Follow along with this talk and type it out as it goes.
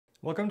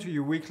Welcome to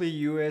your weekly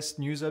US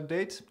news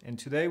update, and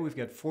today we've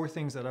got four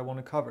things that I want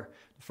to cover.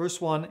 The first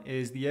one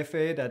is the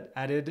FAA that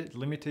added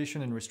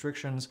limitation and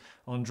restrictions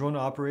on drone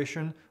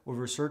operation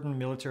over certain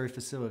military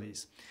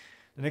facilities.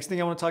 The next thing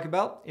I want to talk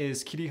about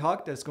is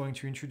KittyHawk that's going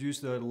to introduce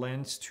the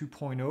LAANC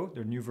 2.0,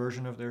 their new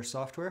version of their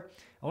software.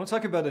 I want to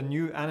talk about a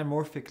new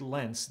Anamorphic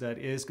lens that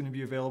is going to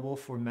be available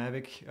for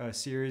Mavic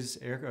series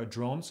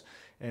drones,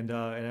 and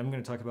I'm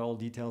going to talk about all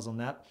the details on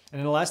that. And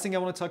then the last thing I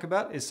want to talk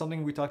about is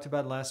something we talked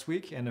about last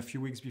week and a few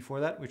weeks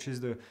before that, which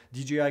is the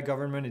DJI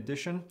Government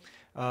Edition.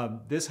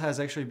 This has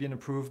actually been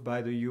approved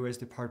by the US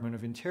Department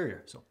of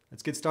Interior. So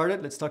let's get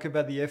started. Let's talk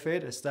about the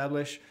FAA to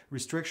establish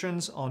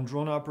restrictions on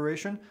drone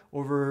operation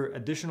over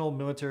additional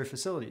military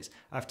facilities.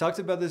 I've talked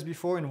about this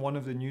before in one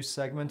of the news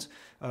segments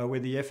where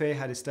the FAA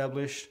had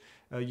established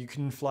you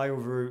can fly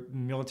over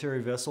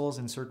military vessels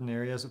in certain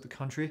areas of the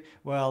country.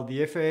 Well,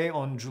 the FAA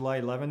on July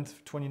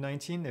 11th,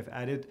 2019, they've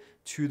added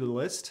to the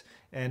list.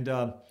 And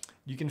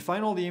you can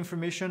find all the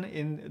information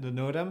in the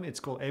NOTAM.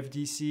 It's called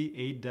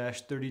FDC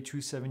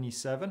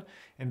 8-3277.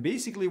 And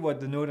basically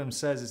what the NOTAM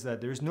says is that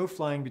there's no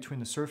flying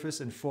between the surface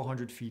and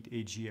 400 feet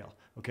AGL.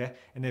 Okay,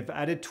 and they've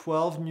added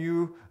 12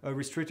 new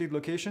restricted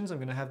locations. I'm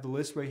going to have the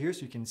list right here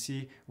so you can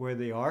see where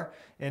they are.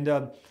 And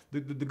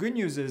the good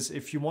news is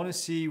if you want to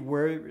see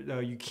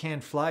where you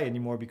can't fly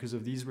anymore because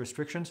of these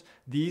restrictions,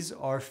 these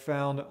are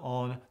found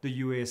on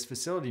the UAS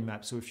facility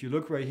map. So if you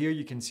look right here,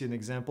 you can see an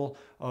example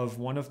of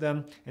one of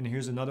them. And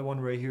here's another one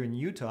right here in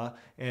Utah.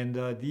 And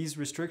these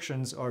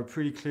restrictions are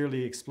pretty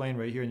clearly explained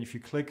right here. And if you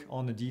click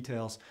on the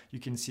details, you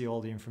can see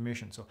all the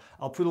information. So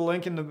I'll put a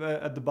link in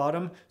at the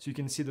bottom so you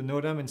can see the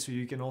NOTAM and so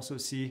you can also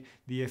see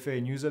the FAA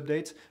news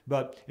updates.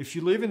 But if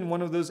you live in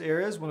one of those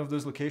areas, one of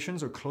those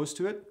locations or close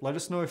to it, let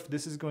us know if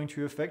this is going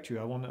to affect you.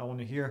 I want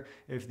to hear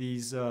if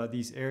these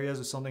areas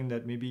are something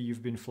that maybe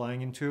you've been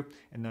flying into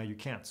and now you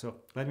can't. So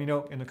let me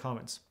know in the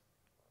comments.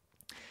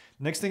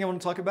 Next thing I want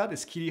to talk about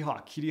is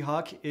KittyHawk.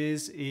 KittyHawk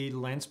is a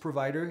lens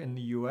provider in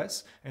the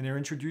US, and they're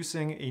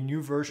introducing a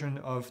new version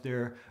of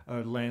their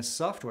lens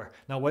software.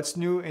 Now, what's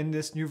new in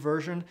this new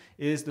version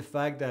is the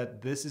fact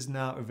that this is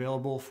now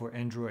available for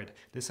Android.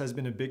 This has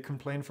been a big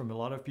complaint from a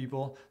lot of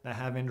people that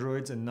have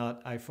Androids and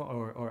not iPhone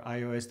or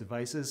iOS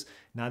devices.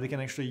 Now they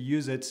can actually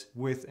use it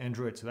with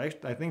Android. So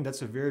I think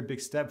that's a very big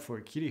step for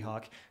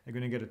KittyHawk. They're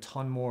going to get a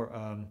ton more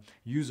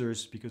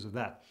users because of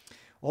that.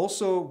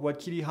 Also, what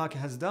KittyHawk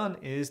has done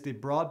is they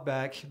brought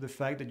back the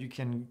fact that you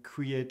can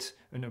create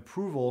an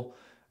approval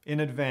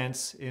in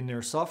advance in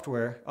their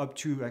software up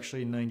to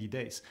actually 90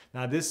 days.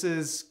 Now, this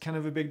is kind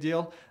of a big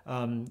deal.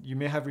 You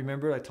may have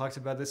remembered I talked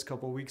about this a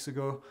couple of weeks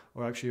ago,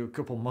 or actually a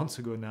couple months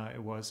ago now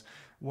it was,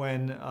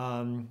 when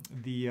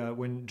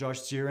Josh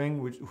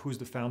Ziering, who's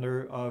the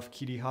founder of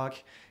KittyHawk,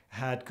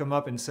 had come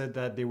up and said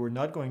that they were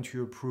not going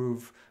to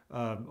approve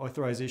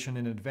authorization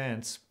in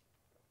advance,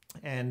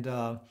 and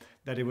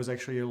that it was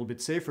actually a little bit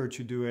safer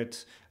to do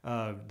it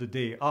the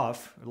day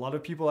off. A lot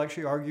of people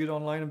actually argued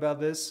online about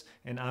this,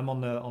 and I'm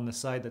on the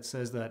side that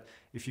says that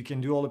if you can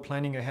do all the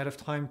planning ahead of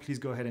time, please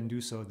go ahead and do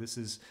so. This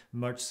is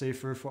much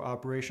safer for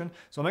operation.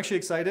 So I'm actually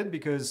excited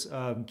because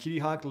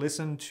KittyHawk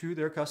listened to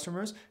their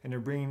customers and they're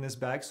bringing this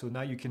back. So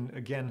now you can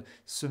again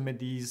submit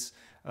these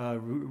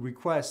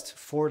requests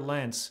for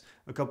LAANC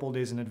a couple of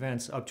days in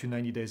advance, up to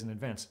 90 days in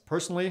advance.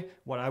 Personally,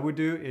 what I would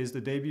do is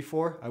the day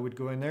before, I would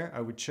go in there,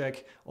 I would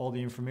check all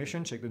the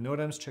information, check the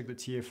NOTAMs, check the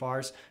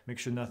TFRs, make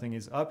sure nothing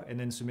is up, and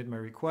then submit my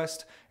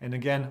request. And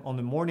again, on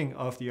the morning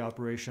of the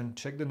operation,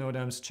 check the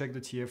NOTAMs, check the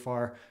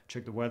TFR,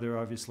 check the weather,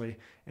 obviously,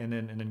 and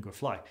then go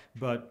fly.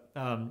 But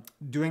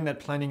doing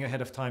that planning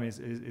ahead of time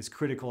is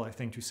critical, I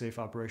think, to safe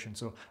operation.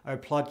 So I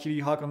applaud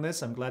KittyHawk on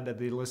this. I'm glad that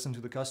they listen to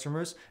the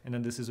customers, and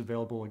then this is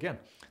available again.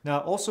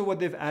 Now, also what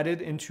they've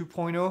added in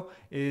 2.0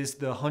 is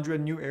the 100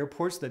 new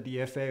airports that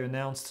the FAA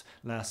announced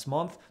last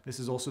month. This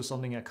is also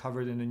something I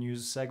covered in the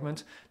news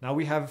segment. Now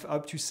we have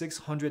up to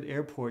 600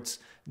 airports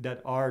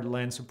that are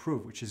LAANC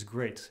approved, which is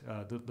great.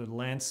 The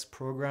LAANC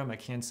program, I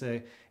can't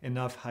say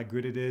enough how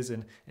good it is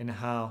and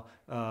how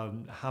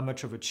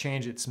much of a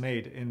change it's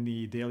made in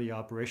the daily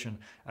operation.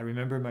 I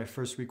remember my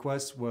first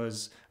request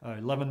was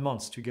 11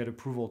 months to get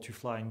approval to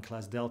fly in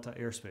Class Delta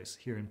airspace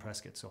here in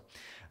Prescott. So.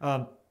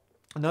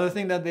 Another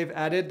thing that they've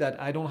added that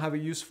I don't have a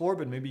use for,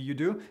 but maybe you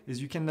do, is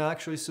you can now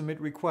actually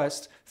submit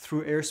requests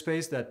through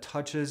airspace that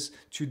touches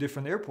two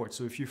different airports.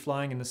 So if you're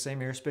flying in the same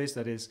airspace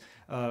that is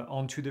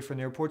on two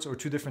different airports, or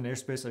two different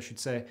airspace, I should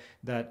say,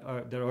 that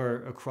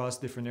are across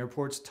different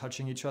airports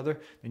touching each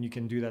other, then you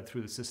can do that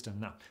through the system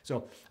now.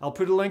 So I'll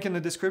put a link in the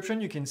description.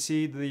 You can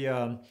see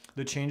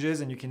the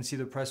changes and you can see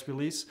the press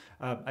release.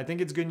 I think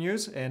it's good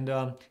news. And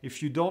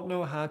if you don't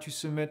know how to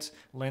submit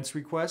LAANC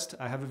request,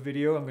 I have a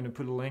video. I'm going to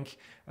put a link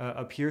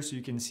up here so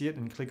you can see it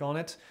and click on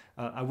it.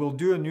 I will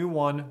do a new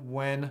one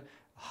when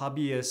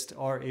hobbyists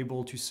are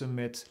able to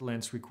submit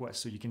LAANC requests.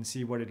 So you can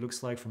see what it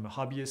looks like from a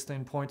hobbyist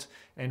standpoint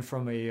and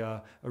from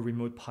a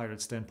remote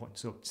pilot standpoint.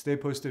 So stay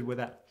posted with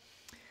that.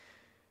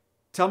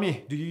 Tell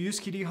me, do you use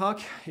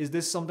KittyHawk? Is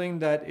this something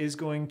that is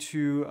going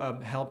to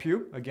help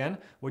you? Again,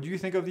 what do you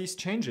think of these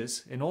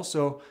changes? And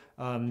also,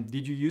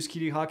 did you use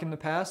KittyHawk in the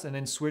past and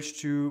then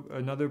switch to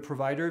another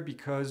provider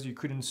because you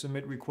couldn't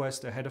submit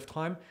requests ahead of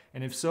time?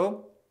 And if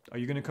so, are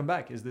you going to come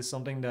back? Is this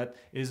something that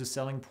is a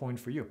selling point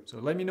for you? So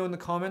let me know in the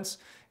comments,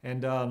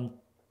 and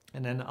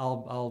then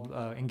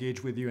I'll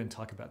engage with you and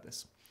talk about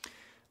this.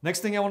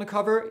 Next thing I want to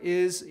cover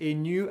is a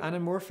new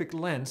anamorphic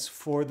lens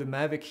for the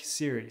Mavic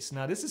series.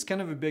 Now this is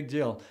kind of a big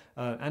deal.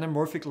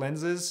 Anamorphic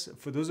lenses,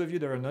 for those of you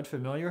that are not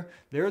familiar,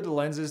 they're the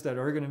lenses that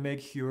are going to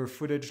make your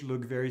footage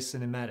look very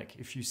cinematic.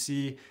 If you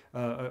see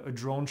a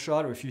drone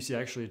shot, or if you see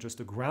actually just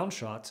a ground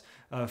shot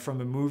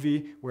from a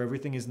movie where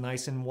everything is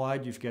nice and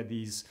wide, you've got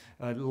these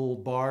little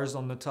bars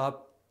on the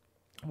top.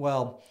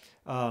 Well,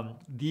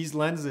 these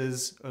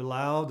lenses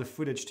allow the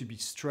footage to be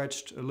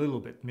stretched a little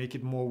bit, make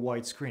it more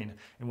widescreen.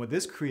 And what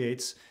this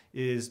creates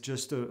is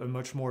just a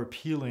much more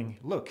appealing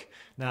look.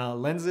 Now,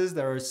 lenses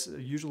that are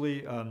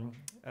usually,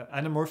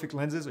 anamorphic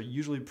lenses are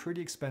usually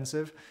pretty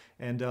expensive.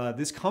 And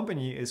this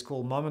company is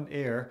called Moment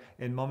Air,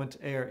 and Moment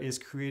Air is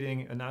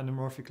creating an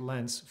anamorphic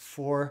lens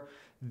for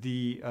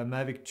the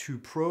Mavic 2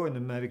 Pro and the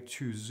Mavic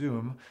 2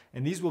 Zoom,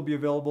 and these will be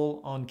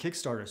available on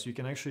Kickstarter. So you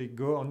can actually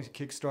go on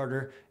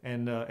Kickstarter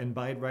and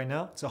buy it right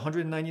now. It's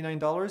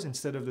 $199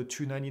 instead of the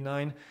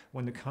 $299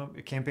 when the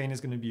campaign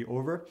is going to be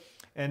over.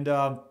 And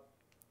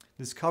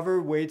this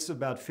cover weighs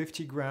about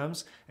 50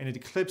 grams and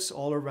it clips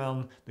all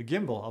around the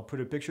gimbal. I'll put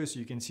a picture so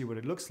you can see what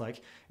it looks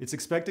like. It's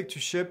expected to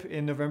ship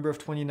in November of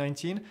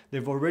 2019.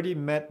 They've already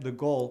met the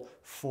goal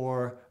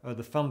for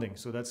the funding,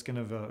 so that's kind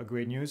of a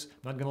great news.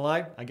 Not gonna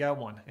lie, I got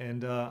one,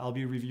 and I'll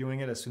be reviewing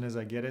it as soon as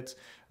I get it.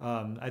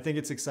 I think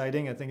it's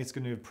exciting. I think it's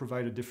going to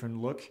provide a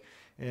different look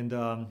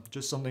and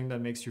just something that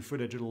makes your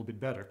footage a little bit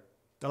better.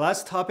 The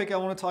last topic I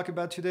want to talk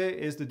about today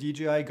is the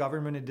DJI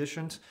Government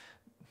Edition.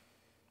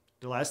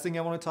 The last thing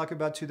I want to talk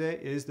about today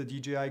is the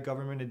DJI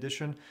Government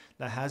Edition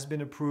that has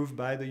been approved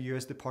by the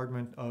US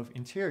Department of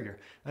Interior.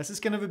 This is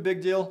kind of a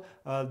big deal.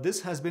 This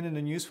has been in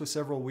the news for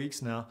several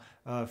weeks now.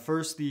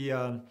 First,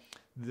 the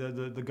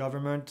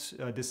government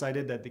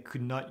decided that they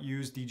could not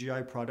use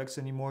DJI products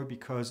anymore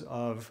because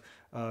of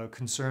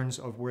concerns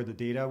of where the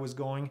data was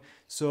going.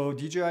 So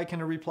DJI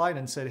kind of replied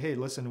and said, hey,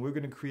 listen, we're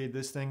going to create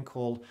this thing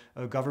called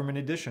a Government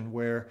Edition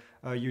where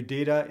your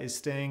data is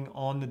staying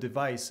on the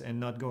device and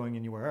not going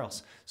anywhere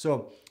else.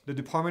 So the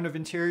Department of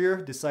Interior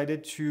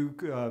decided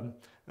to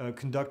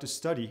conduct a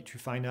study to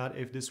find out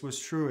if this was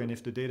true and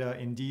if the data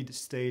indeed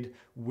stayed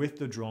with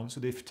the drone. So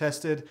they've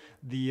tested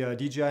the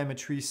DJI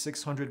Matrice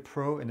 600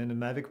 Pro and then the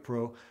Mavic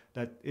Pro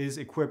that is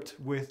equipped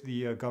with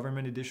the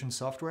Government Edition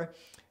software.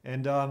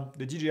 And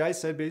the DJI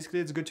said basically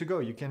it's good to go.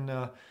 You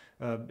can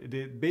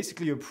they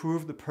basically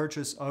approved the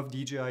purchase of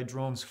DJI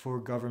drones for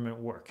government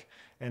work.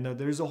 And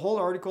there's a whole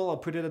article, I'll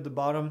put it at the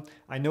bottom.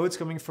 I know it's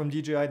coming from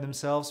DJI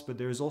themselves, but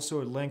there's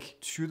also a link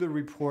to the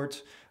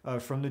report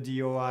from the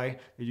DOI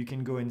that you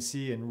can go and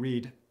see and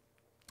read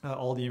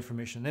all the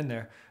information in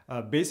there.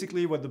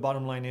 Basically what the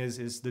bottom line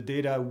is the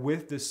data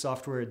with this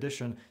software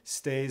edition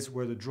stays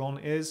where the drone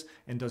is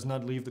and does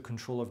not leave the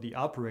control of the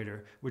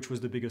operator, which was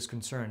the biggest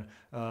concern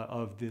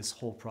of this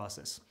whole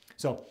process.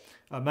 So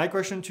my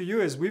question to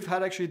you is, we've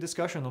had actually a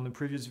discussion on the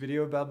previous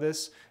video about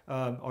this.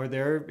 Are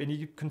there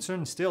any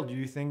concerns still? Do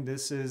you think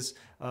this is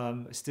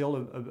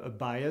still a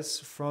bias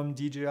from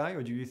DJI,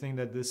 or do you think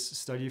that this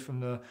study from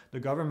the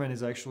government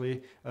is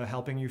actually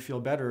helping you feel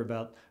better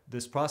about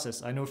this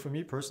process? I know for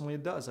me personally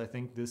it does. I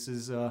think this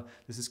is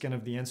kind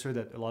of the answer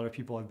that a lot of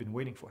people have been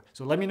waiting for.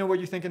 So let me know what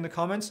you think in the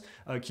comments.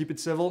 Keep it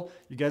civil.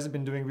 You guys have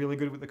been doing really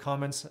good with the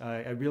comments.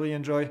 I really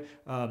enjoy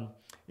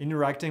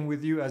interacting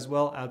with you as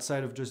well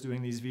outside of just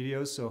doing these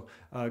videos. So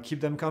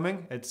keep them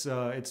coming. It's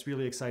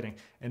really exciting.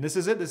 And this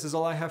is it. This is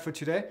all I have for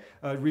today.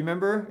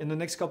 Remember, in the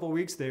next couple of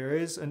weeks, there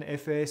is an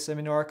FAA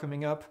seminar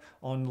coming up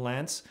on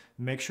LAANC.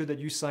 Make sure that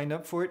you sign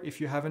up for it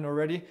if you haven't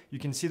already. You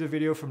can see the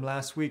video from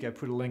last week. I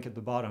put a link at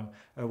the bottom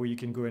where you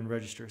can go and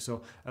register.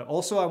 So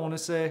also I want to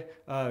say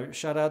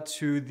shout out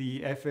to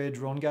the FAA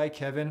drone guy,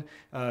 Kevin.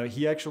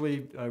 He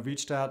actually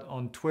reached out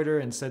on Twitter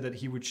and said that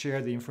he would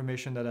share the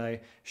information that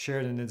I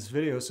shared in this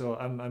video. So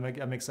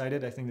I'm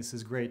excited. I think this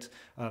is great.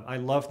 I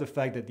love the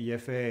fact that the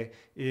FAA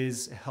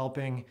is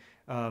helping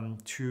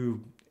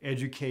to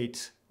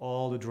educate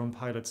all the drone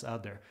pilots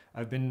out there.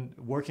 I've been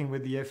working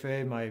with the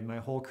FAA my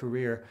whole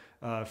career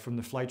from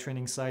the flight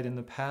training side in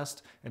the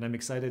past, and I'm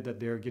excited that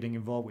they're getting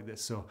involved with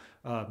this. So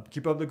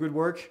keep up the good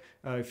work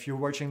if you're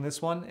watching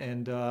this one,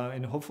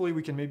 and hopefully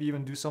we can maybe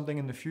even do something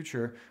in the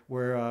future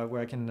where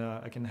I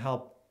can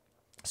help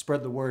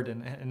spread the word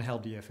and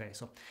help the FAA.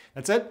 So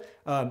that's it.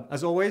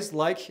 As always,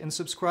 like and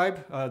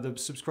subscribe. The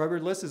subscriber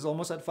list is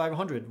almost at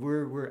 500.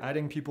 We're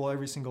adding people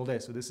every single day,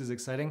 so this is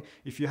exciting.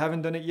 If you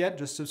haven't done it yet,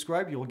 just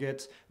subscribe. You'll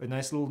get a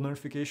nice little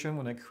notification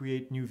when I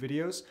create new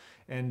videos.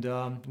 And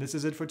this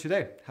is it for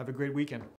today. Have a great weekend.